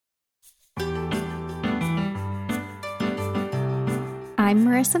I'm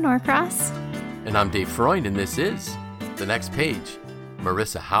Marisa Norcross. And I'm Dave Freund, and this is The Next Page.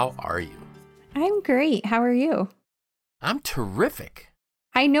 Marisa, how are you? I'm great. How are you? I'm terrific.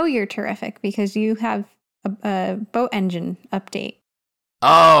 I know you're terrific because you have a boat engine update.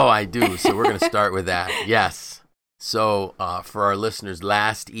 Oh, I do. So we're going to start with that. Yes. So for our listeners,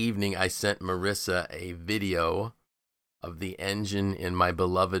 last evening I sent Marisa a video of the engine in my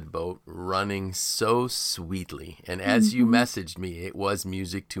beloved boat running so sweetly. And as you messaged me, it was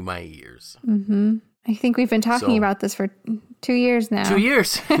music to my ears. Mm-hmm. I think we've been talking about this for 2 years now. 2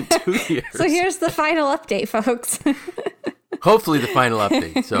 years. 2 years. So here's the final update, folks. Hopefully the final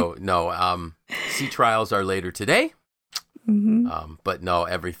update. So no, sea trials are later today. Mm-hmm. But no,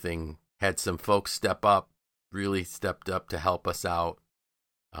 everything had some folks really stepped up to help us out.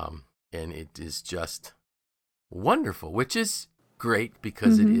 And it is just wonderful, which is great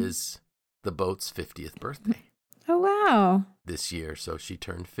because it is the boat's 50th birthday. Oh, wow. This year. So she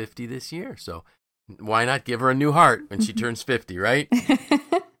turned 50 this year. So why not give her a new heart when she turns 50, right?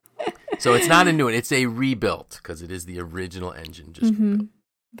 So it's not a new one. It's a rebuilt because it is the original engine just rebuilt.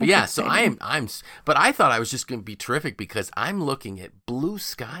 But yeah, exciting. So but I thought I was just going to be terrific because I'm looking at blue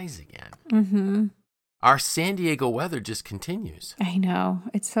skies again. Mm-hmm. Our San Diego weather just continues. I know.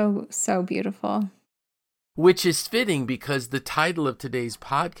 It's so beautiful. Which is fitting because the title of today's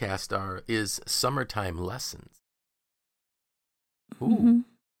podcast is Summertime Lessons. Ooh. Mm-hmm.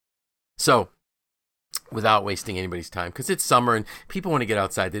 So, without wasting anybody's time, because it's summer and people want to get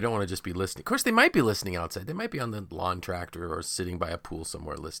outside. They don't want to just be listening. Of course, they might be listening outside. They might be on the lawn tractor or sitting by a pool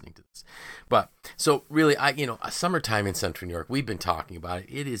somewhere listening to this. But, so really, summertime in Central New York, we've been talking about it.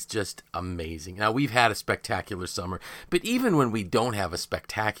 It is just amazing. Now, we've had a spectacular summer, but even when we don't have a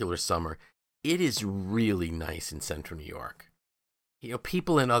spectacular summer, it is really nice in Central New York.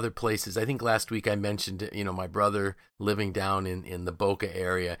 People in other places, I think last week I mentioned, my brother living down in the Boca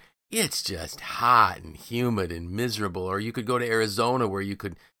area, it's just hot and humid and miserable. Or you could go to Arizona where you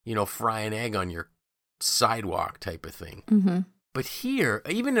could, fry an egg on your sidewalk type of thing. Mm-hmm. But here,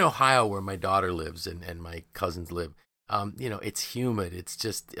 even in Ohio where my daughter lives and my cousins live, it's humid. It's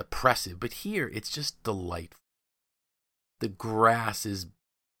just oppressive. But here, it's just delightful. The grass is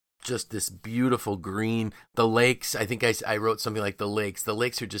just this beautiful green. The lakes, I think I wrote something like the lakes. The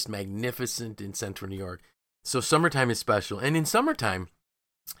lakes are just magnificent in Central New York. So summertime is special. And in summertime,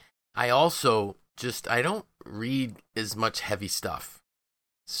 I also I don't read as much heavy stuff.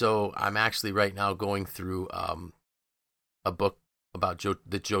 So I'm actually right now going through a book about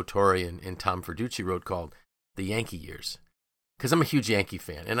that Joe Torre and Tom Verducci wrote called The Yankee Years. Because I'm a huge Yankee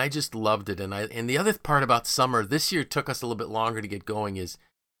fan. And I just loved it. And the other part about summer, this year took us a little bit longer to get going, is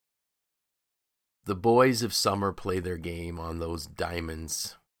the boys of summer play their game on those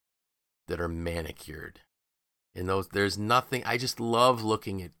diamonds that are manicured. And there's nothing, I just love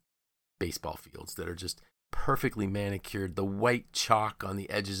looking at baseball fields that are just perfectly manicured, the white chalk on the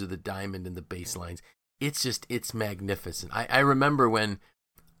edges of the diamond and the baselines. It's magnificent. I remember when,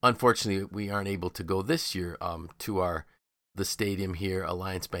 unfortunately, we aren't able to go this year to the stadium here,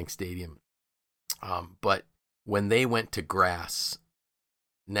 Alliance Bank Stadium. But when they went to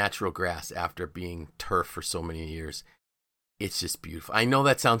natural grass after being turf for so many years, it's just beautiful. I know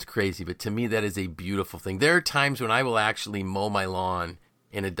that sounds crazy, but to me that is a beautiful thing. There are times when I will actually mow my lawn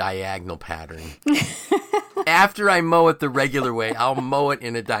in a diagonal pattern. After I mow it the regular way, I'll mow it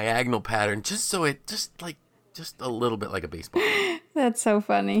in a diagonal pattern just so it just a little bit like a baseball. That's so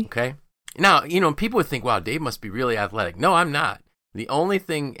funny. Okay. Now, people would think, wow, Dave must be really athletic. No, I'm not. The only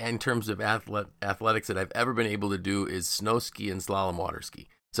thing in terms of athletics that I've ever been able to do is snow ski and slalom water ski.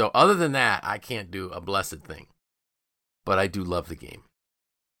 So other than that, I can't do a blessed thing. But I do love the game.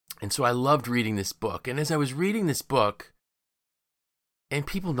 And so I loved reading this book. And as I was reading this book, and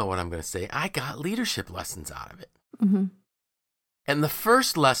people know what I'm going to say, I got leadership lessons out of it. Mm-hmm. And the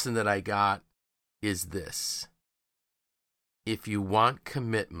first lesson that I got is this. If you want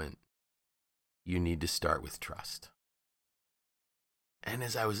commitment, you need to start with trust. And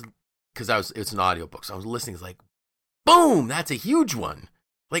it's an audiobook, so I was listening, it's like, boom, that's a huge one.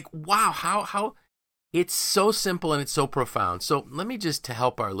 Like, wow, how it's so simple and it's so profound. So let me just, to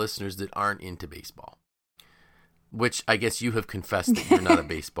help our listeners that aren't into baseball, which I guess you have confessed that you're not a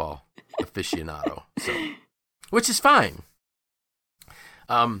baseball aficionado, so, which is fine.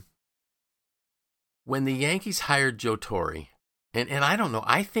 When the Yankees hired Joe Torre, and I don't know,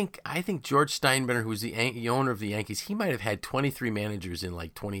 I think George Steinbrenner, who's the owner of the Yankees, he might have had 23 managers in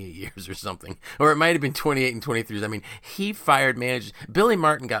like 28 years or something. Or it might have been 28 and 23. I mean, he fired managers. Billy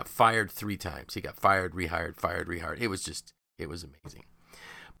Martin got fired 3 times. He got fired, rehired, fired, rehired. It was amazing.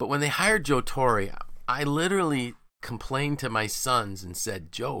 But when they hired Joe Torre, I literally complained to my sons and said,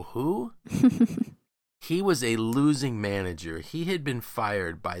 "Joe, who?" He was a losing manager. He had been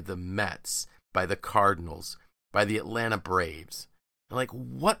fired by the Mets, by the Cardinals, by the Atlanta Braves. I'm like,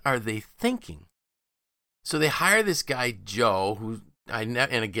 what are they thinking? So they hire this guy, Joe, who and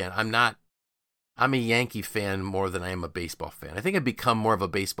again, I'm a Yankee fan more than I am a baseball fan. I think I've become more of a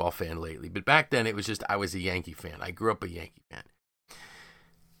baseball fan lately. But back then, it was just I was a Yankee fan. I grew up a Yankee fan.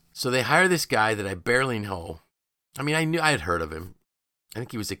 So they hire this guy that I barely know. I mean, I had heard of him. I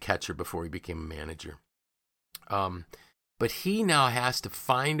think he was a catcher before he became a manager. But he now has to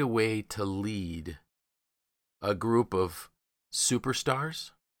find a way to lead a group of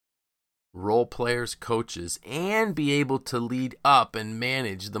superstars, role players, coaches, and be able to lead up and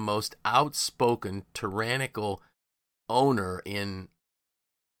manage the most outspoken, tyrannical owner in,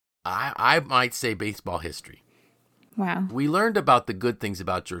 I might say, baseball history. Wow. We learned about the good things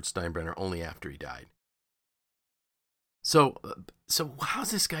about George Steinbrenner only after he died. So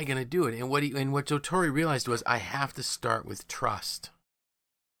how's this guy going to do it? And what Joe Torre realized was, I have to start with trust.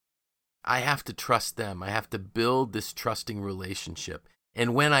 I have to trust them. I have to build this trusting relationship.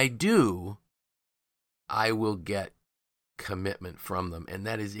 And when I do, I will get commitment from them. And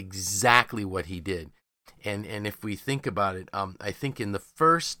that is exactly what he did. And if we think about it, I think in the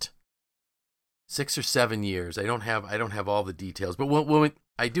first 6 or 7 years, I don't have all the details, but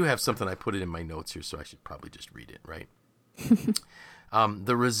I do have something. I put it in my notes here, so I should probably just read it, right?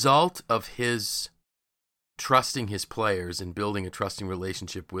 The result of his trusting his players and building a trusting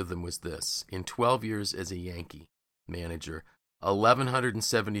relationship with them was this. In 12 years as a Yankee manager,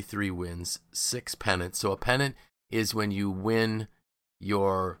 1,173 wins, 6 pennants. So a pennant is when you win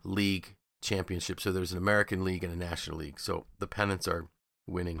your league championship. So there's an American League and a National League. So the pennants are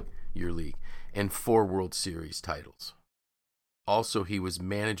winning your league. And 4 World Series titles. Also, he was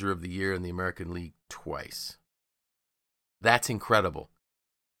manager of the year in the American League twice. That's incredible.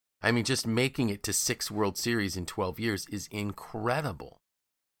 I mean, just making it to 6 World Series in 12 years is incredible.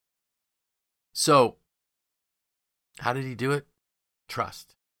 So, how did he do it?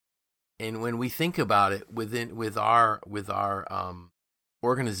 Trust. And when we think about it with our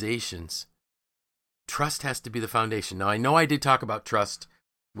organizations, trust has to be the foundation. Now, I know I did talk about trust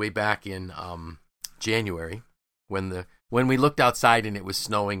way back in January when we looked outside and it was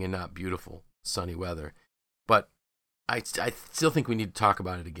snowing and not beautiful sunny weather. But I still think we need to talk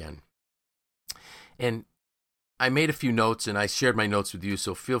about it again. And I made a few notes and I shared my notes with you,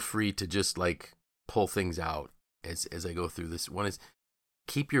 so feel free to just pull things out as I go through this. One is,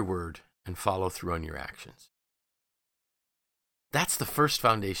 keep your word and follow through on your actions. That's the first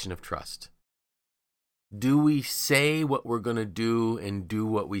foundation of trust. Do we say what we're going to do and do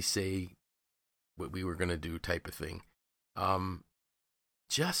what we say what we were going to do, type of thing?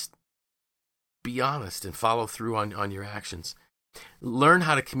 Just be honest and follow through on your actions. Learn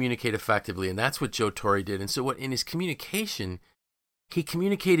how to communicate effectively, and that's what Joe Torre did. And so in his communication, he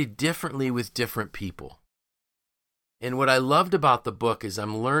communicated differently with different people. And what I loved about the book is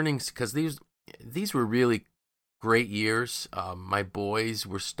I'm learning, because these were really great years. My boys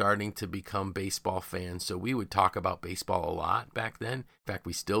were starting to become baseball fans, so we would talk about baseball a lot back then. In fact,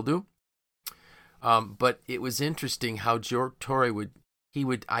 we still do. But it was interesting how Joe Torre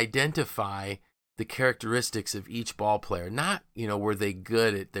would identify the characteristics of each ball player. Not, were they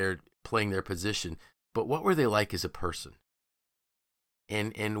good at playing their position, but what were they like as a person?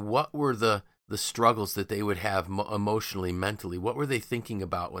 And what were the struggles that they would have emotionally, mentally? What were they thinking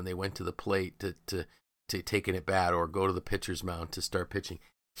about when they went to the plate to take an at bat or go to the pitcher's mound to start pitching?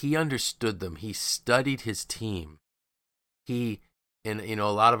 He understood them. He studied his team. And a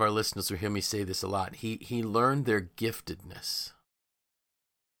lot of our listeners will hear me say this a lot. He learned their giftedness.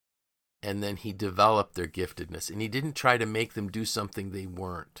 And then he developed their giftedness. And he didn't try to make them do something they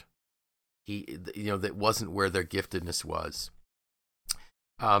weren't. That wasn't where their giftedness was.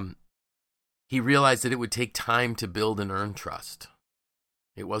 He realized that it would take time to build and earn trust.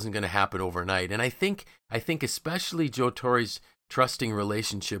 It wasn't going to happen overnight. And I think especially Joe Torre's trusting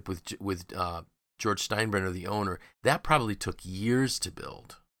relationship with George Steinbrenner, the owner, that probably took years to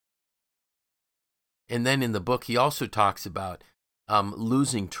build. And then in the book, he also talks about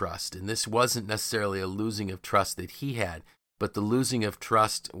losing trust. And this wasn't necessarily a losing of trust that he had, but the losing of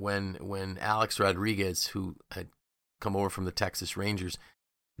trust when Alex Rodriguez, who had come over from the Texas Rangers,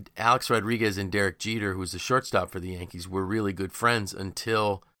 Alex Rodriguez and Derek Jeter, who was the shortstop for the Yankees, were really good friends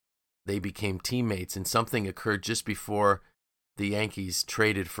until they became teammates. And something occurred just before the Yankees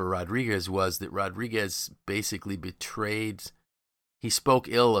traded for Rodriguez, was that Rodriguez basically he spoke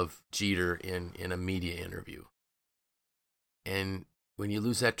ill of Jeter in a media interview. And when you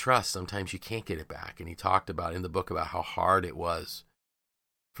lose that trust, sometimes you can't get it back. And he talked about in the book about how hard it was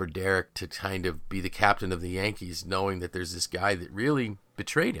for Derek to kind of be the captain of the Yankees, knowing that there's this guy that really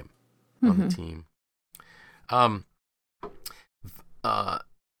betrayed him on the team.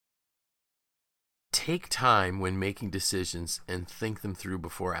 Take time when making decisions and think them through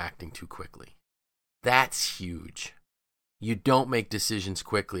before acting too quickly. That's huge. You don't make decisions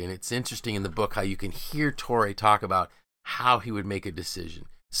quickly. And it's interesting in the book how you can hear Torre talk about how he would make a decision.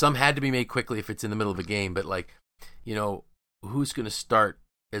 Some had to be made quickly if it's in the middle of a game, but who's going to start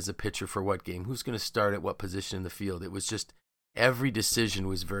as a pitcher for what game? Who's going to start at what position in the field? It was just every decision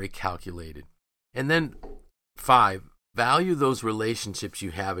was very calculated. And then 5, value those relationships you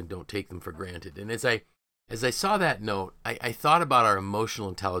have and don't take them for granted. And as I saw that note, I thought about our emotional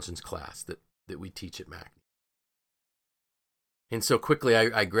intelligence class that we teach at MACNY. And so quickly,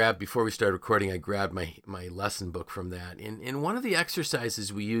 I grabbed, before we started recording, I grabbed my lesson book from that. And one of the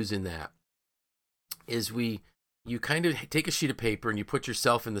exercises we use in that is you kind of take a sheet of paper and you put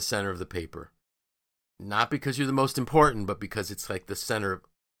yourself in the center of the paper. Not because you're the most important, but because it's like the center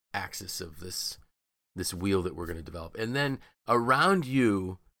axis of this wheel that we're going to develop. And then around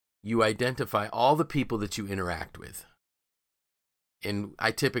you identify all the people that you interact with. And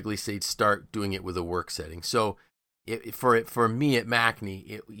I typically say start doing it with a work setting. So for me at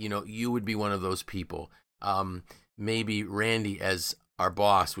MACNY, you would be one of those people. Maybe Randy as our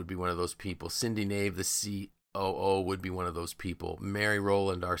boss would be one of those people. Cindy Nave, the COO, would be one of those people. Mary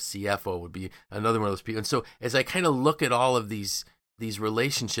Rowland, our CFO, would be another one of those people. And so as I kind of look at all of these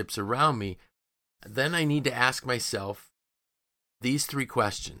relationships around me, then I need to ask myself these 3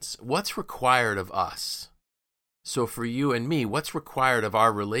 questions. What's required of us? So for you and me, what's required of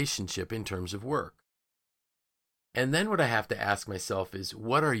our relationship in terms of work? And then what I have to ask myself is,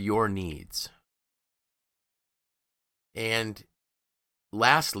 what are your needs? And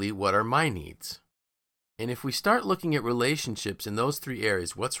lastly, what are my needs? And if we start looking at relationships in those 3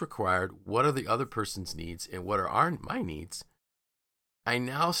 areas, what's required, what are the other person's needs, and what are my needs, I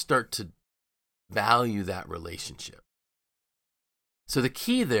now start to value that relationship. So the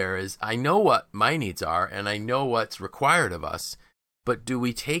key there is, I know what my needs are and I know what's required of us, but do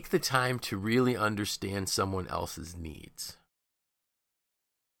we take the time to really understand someone else's needs?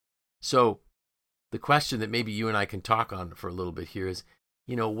 So the question that maybe you and I can talk on for a little bit here is,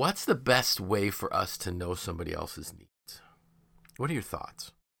 what's the best way for us to know somebody else's needs? What are your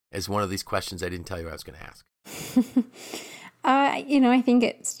thoughts? As one of these questions I didn't tell you I was going to ask. I think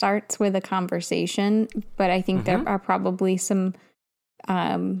it starts with a conversation, but I think there are probably some,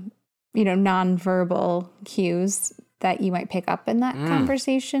 nonverbal cues that you might pick up in that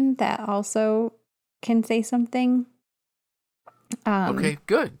conversation that also can say something. Okay,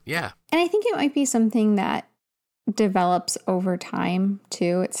 good. Yeah. And I think it might be something that develops over time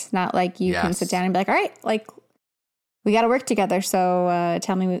too. It's not like you can sit down and be like, all right, like we got to work together. So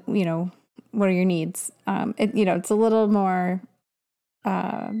tell me, what are your needs? It's a little more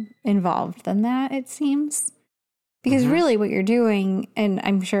involved than that, it seems. Because really what you're doing, and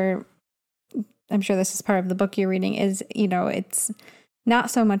I'm sure this is part of the book you're reading, is, it's not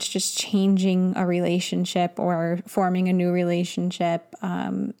so much just changing a relationship or forming a new relationship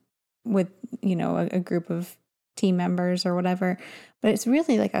with, a group of team members or whatever, but it's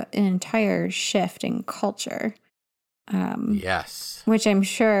really like an entire shift in culture. Yes. Which I'm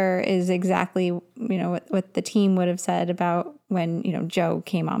sure is exactly, what the team would have said about when, Joe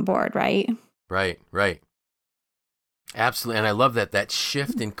came on board, right? Right. Absolutely. And I love that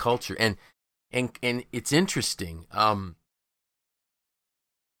shift in culture. And it's interesting.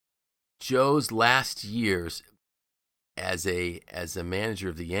 Joe's last years as a manager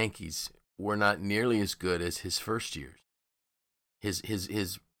of the Yankees were not nearly as good as his first years.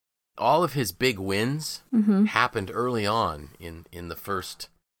 His all of his big wins happened early on in the first,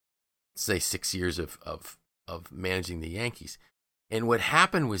 say, 6 years of managing the Yankees. And what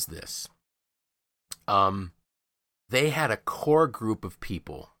happened was this. They had a core group of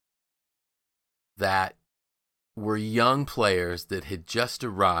people that were young players that had just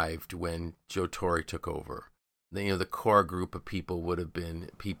arrived when Joe Torre took over. The core group of people would have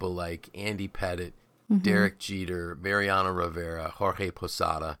been people like Andy Pettit, Derek Jeter, Mariano Rivera, Jorge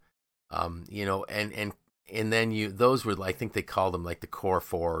Posada, and then those were, I think they called them like the core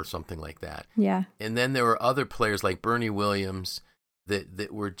 4 or something like that. Yeah. And then there were other players like Bernie Williams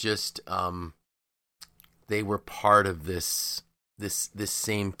that were just they were part of this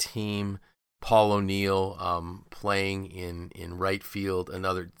same team. Paul O'Neill playing in right field.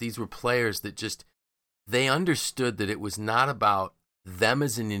 These were players that just, they understood that it was not about them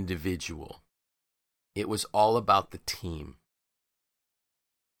as an individual. It was all about the team.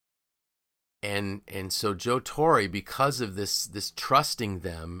 And so Joe Torre, because of this trusting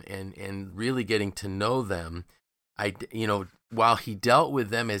them and really getting to know them, while he dealt with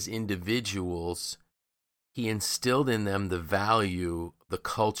them as individuals, he instilled in them the value, the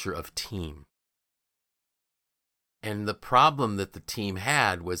culture of team. And the problem that the team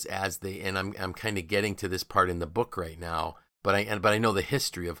had was and I'm kind of getting to this part in the book right now, but I know the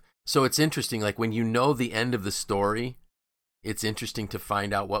history of. So it's interesting, like when you know the end of the story, it's interesting to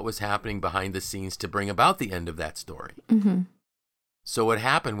find out what was happening behind the scenes to bring about the end of that story. Mm-hmm. So what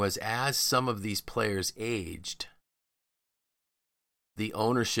happened was, as some of these players aged, the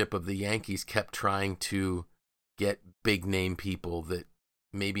ownership of the Yankees kept trying to get big name people that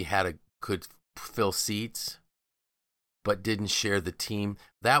maybe could fill seats, but didn't share the team.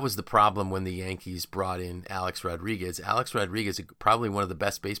 That was the problem when the Yankees brought in Alex Rodriguez. Alex Rodriguez is probably one of the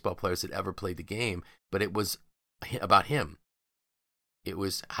best baseball players that ever played the game, but it was about him. It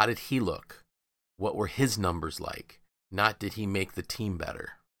was, how did he look? What were his numbers like? Not did he make the team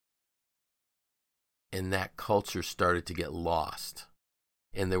better? And that culture started to get lost.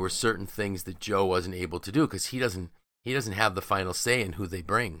 And there were certain things that Joe wasn't able to do because he doesn't have the final say in who they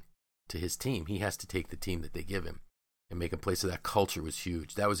bring to his team. He has to take the team that they give him and make a play. So that culture was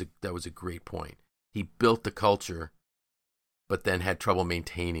huge. That was a great point. He built the culture, but then had trouble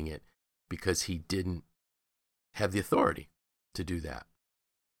maintaining it because he didn't have the authority to do that.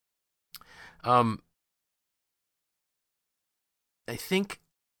 I think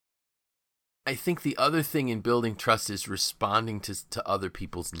the other thing in building trust is responding to other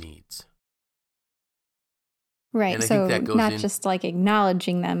people's needs. Right. And I so think that goes not just like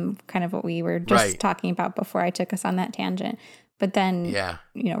acknowledging them, kind of what we were just talking about before I took us on that tangent, but then,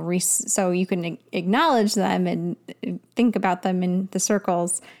 so you can acknowledge them and think about them in the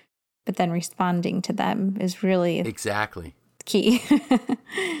circles, but then responding to them is really exactly key.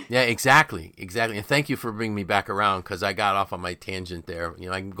 Yeah, exactly. And thank you for bringing me back around, because I got off on my tangent there.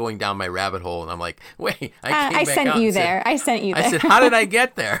 I'm going down my rabbit hole, and I'm like, wait, I sent you there. I said, how did I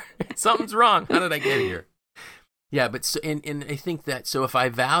get there? Something's wrong. How did I get here? Yeah, but so, and I think that, so if I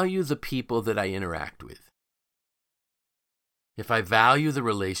value the people that I interact with, if I value the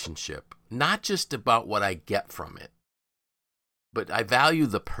relationship, not just about what I get from it, but I value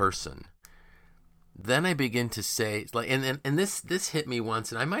the person, then I begin to say, like, and this hit me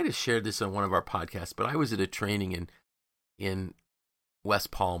once, and I might have shared this on one of our podcasts, but I was at a training in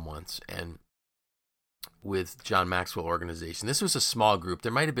West Palm once, and with John Maxwell organization. This was a small group.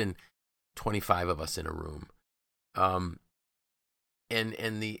 There might have been 25 of us in a room. And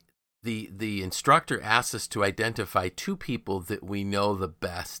the instructor asked us to identify two people that we know the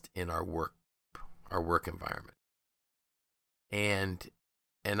best in our work environment. And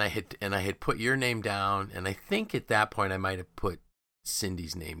I had put your name down, and I think at that point I might have put Cindy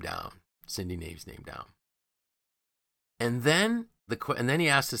Nave's name down. And then he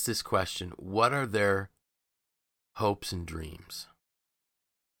asked us this question: what are their hopes and dreams?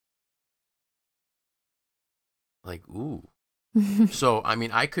 Like, ooh. So, I mean,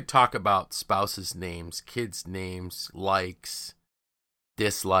 I could talk about spouses' names, kids' names, likes,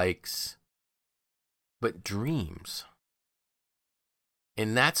 dislikes, but dreams.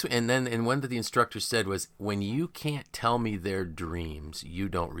 And one that the instructor said was, when you can't tell me their dreams, you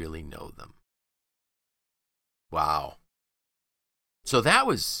don't really know them. Wow. So that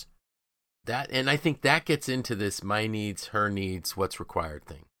was that, and I think that gets into this my needs, her needs, what's required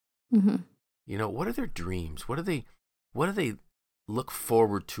thing. Mm-hmm. What are their dreams? What do they look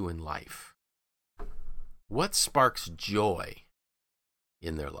forward to in life? What sparks joy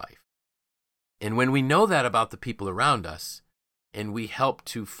in their life? And when we know that about the people around us, and we help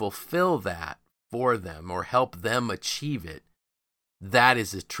to fulfill that for them or help them achieve it, that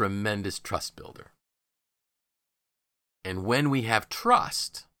is a tremendous trust builder. And when we have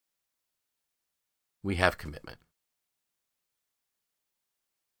trust, we have commitment.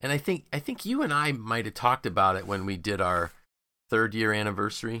 And I think you and I might have talked about it when we did our 3rd year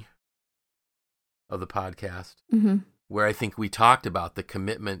anniversary of the podcast, mm-hmm. where I think we talked about the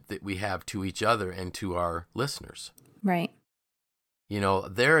commitment that we have to each other and to our listeners. Right.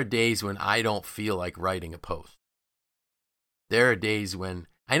 There are days when I don't feel like writing a post. There are days when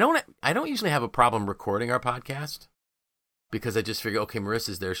I don't usually have a problem recording our podcast, because I just figure, okay,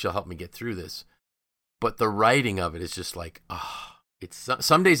 Marisa's there, she'll help me get through this. But the writing of it is just like, it's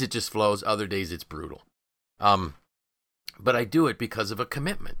some days it just flows, other days it's brutal. But I do it because of a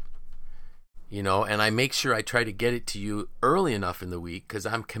commitment, and I make sure I try to get it to you early enough in the week, because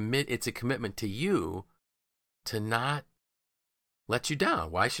it's a commitment to you to not let you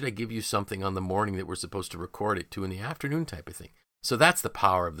down. Why should I give you something on the morning that we're supposed to record at 2 p.m. type of thing? So that's the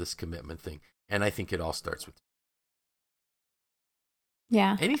power of this commitment thing. And I think it all starts with.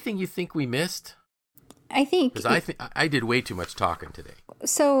 Yeah. Anything you think we missed? I think. Because I did way too much talking today.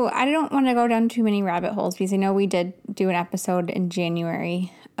 So I don't want to go down too many rabbit holes because I know we did do an episode in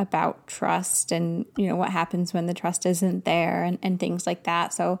January about trust and, what happens when the trust isn't there and things like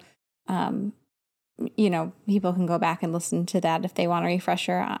that. So, people can go back and listen to that if they want a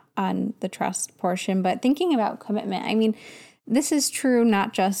refresher on the trust portion. But thinking about commitment, I mean, this is true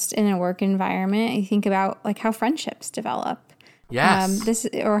not just in a work environment. I think about like how friendships develop. Yes.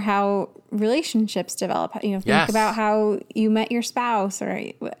 Or how relationships develop. Think Yes. about how you met your spouse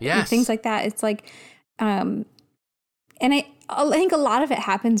or things like that. It's like, and I think a lot of it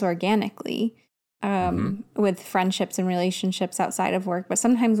happens organically with friendships and relationships outside of work. But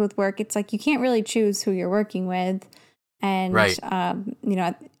sometimes with work, it's like you can't really choose who you're working with, and right.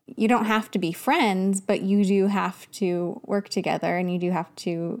 You don't have to be friends, but you do have to work together, and you do have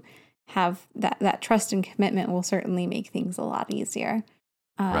to have that trust and commitment will certainly make things a lot easier.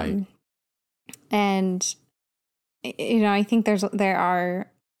 Right. And, I think there are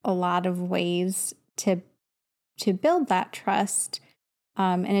a lot of ways to build that trust.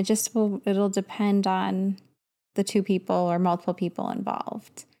 And it'll depend on the two people or multiple people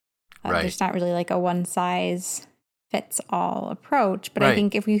involved. Right. There's not really like a one size fits all approach, but right. I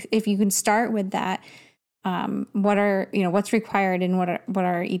think if you can start with that, what's required and what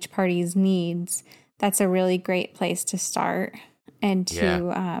are each party's needs, that's a really great place to start, and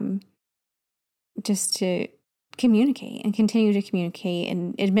to just to communicate and continue to communicate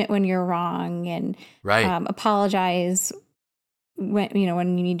and admit when you're wrong and apologize when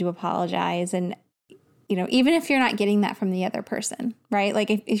you need to apologize, and even if you're not getting that from the other person, right? Like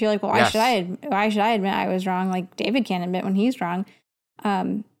if you're like, well, why should I admit I was wrong? Like David can't admit when he's wrong.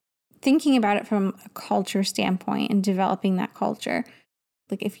 Thinking about it from a culture standpoint and developing that culture.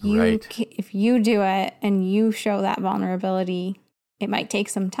 Like if you do it and you show that vulnerability, it might take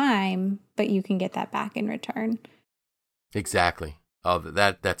some time, but you can get that back in return. Exactly. Oh,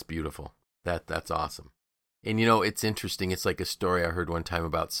 that's beautiful. That's awesome. And it's interesting. It's like a story I heard one time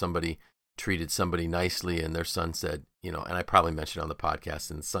about somebody treated somebody nicely, and their son said, and I probably mentioned it on the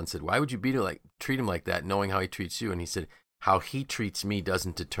podcast, and the son said, "Why would you treat him like that, knowing how he treats you?" And he said, "How he treats me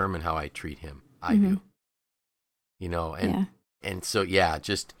doesn't determine how I treat him. I do." And so,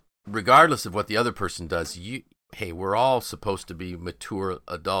 just regardless of what the other person does, we're all supposed to be mature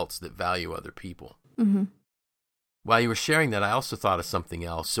adults that value other people. Mm-hmm. While you were sharing that, I also thought of something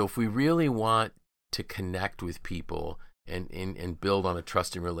else. So if we really want to connect with people and build on a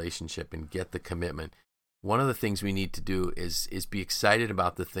trusting relationship and get the commitment, one of the things we need to do is be excited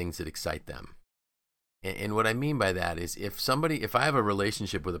about the things that excite them. And what I mean by that is if I have a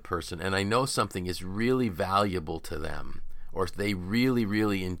relationship with a person and I know something is really valuable to them, or if they really,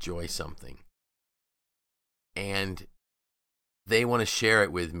 really enjoy something and they want to share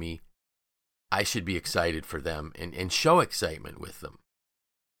it with me, I should be excited for them and show excitement with them.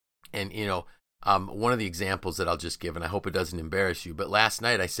 And, one of the examples that I'll just give, and I hope it doesn't embarrass you, but last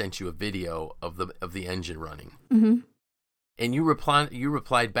night I sent you a video of the engine running. Mm-hmm. And you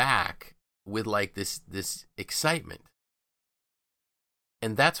replied back with like this excitement.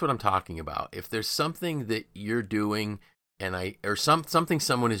 And that's what I'm talking about. If there's something that you're doing something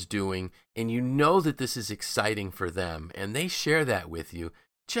someone is doing and that this is exciting for them and they share that with you,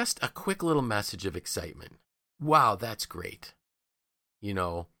 just a quick little message of excitement. Wow, that's great.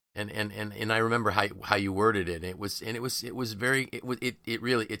 And I remember how you worded it. It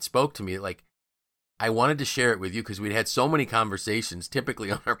really spoke to me. Like I wanted to share it with you because we'd had so many conversations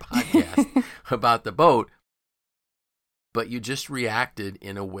typically on our podcast about the boat, but you just reacted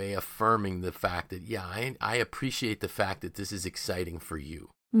in a way affirming the fact that, I appreciate the fact that this is exciting for you.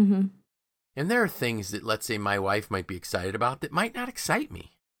 Mm-hmm. And there are things that, let's say, my wife might be excited about that might not excite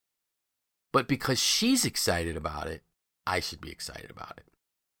me. But because she's excited about it, I should be excited about it.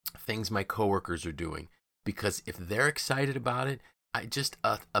 Things my coworkers are doing, because if they're excited about it,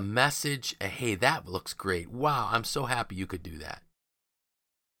 a message, hey, that looks great. Wow, I'm so happy you could do that,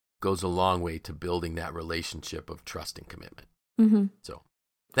 goes a long way to building that relationship of trust and commitment. Mm-hmm. So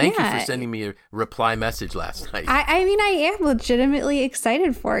thank you for sending me a reply message last night. I mean, I am legitimately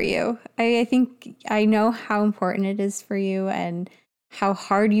excited for you. I think I know how important it is for you and how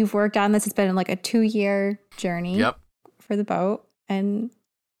hard you've worked on this. It's been like a 2-year journey for the boat. And,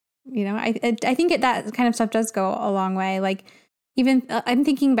 I think that kind of stuff does go a long way. Like even I'm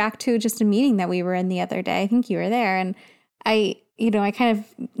thinking back to just a meeting that we were in the other day. I think you were there, and I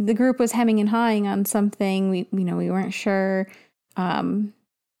the group was hemming and hawing on something. We weren't sure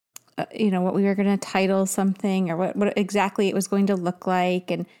what we were going to title something or what exactly it was going to look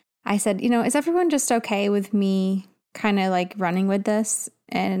like. And I said, is everyone just okay with me kind of like running with this?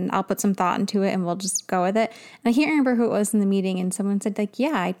 And I'll put some thought into it and we'll just go with it. And I can't remember who it was in the meeting. And someone said like,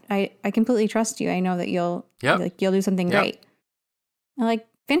 yeah, I completely trust you. I know that you'll do something great. I'm like,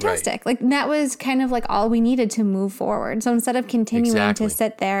 fantastic. Right. Like that was kind of like all we needed to move forward. So instead of continuing to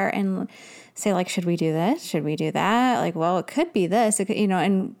sit there and say like, should we do this? Should we do that? Like, well, it could be this, it could,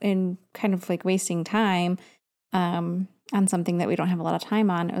 and kind of like wasting time on something that we don't have a lot of time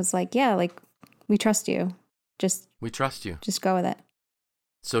on. It was like, yeah, like we trust you. We trust you. Just go with it.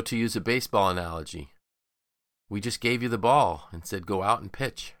 So to use a baseball analogy, we just gave you the ball and said, go out and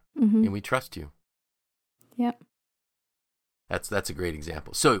pitch, and we trust you. Yep. That's a great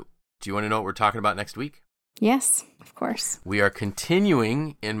example. So do you want to know what we're talking about next week? Yes, of course. We are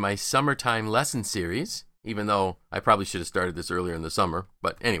continuing in my summertime lesson series, even though I probably should have started this earlier in the summer.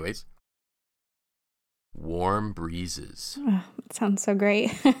 But anyways, warm breezes. Oh, that sounds so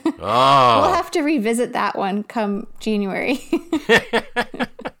great. Oh. We'll have to revisit that one come January.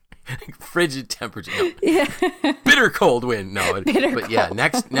 Frigid temperature. No. Yeah. Bitter cold wind. No. Bitter but cold. Yeah,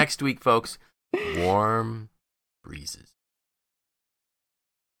 next week, folks, warm breezes.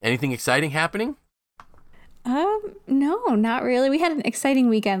 Anything exciting happening? No, not really. We had an exciting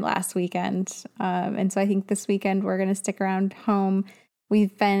weekend last weekend. And so I think this weekend we're going to stick around home.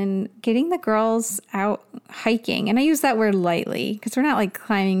 We've been getting the girls out hiking, and I use that word lightly because we're not like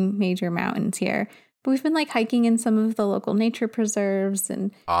climbing major mountains here, but we've been like hiking in some of the local nature preserves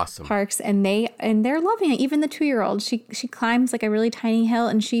and parks, and they're loving it. Even the 2-year-old, she climbs like a really tiny hill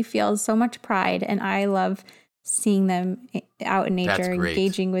and she feels so much pride, and I love seeing them out in nature,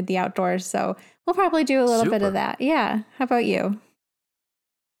 engaging with the outdoors. So we'll probably do a little bit of that. Yeah. How about you?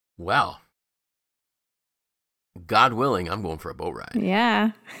 Well, God willing, I'm going for a boat ride.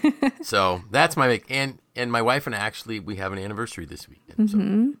 Yeah. So that's my and my wife and I actually we have an anniversary this weekend.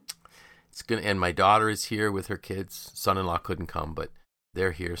 So it's gonna, and my daughter is here with her kids. Son-in-law couldn't come, but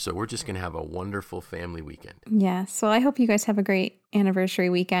they're here. So we're just gonna have a wonderful family weekend. Yes. Well, I hope you guys have a great anniversary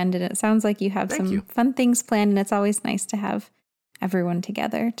weekend, and it sounds like you have some fun things planned, and it's always nice to have everyone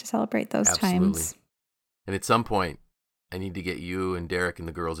together to celebrate those times. And at some point, I need to get you and Derek and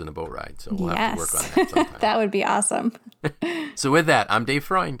the girls in a boat ride. So we'll have to work on that sometime. That would be awesome. So with that, I'm Dave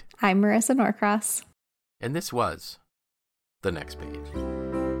Freund. I'm Marisa Norcross. And this was The Next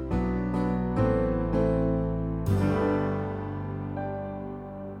Page.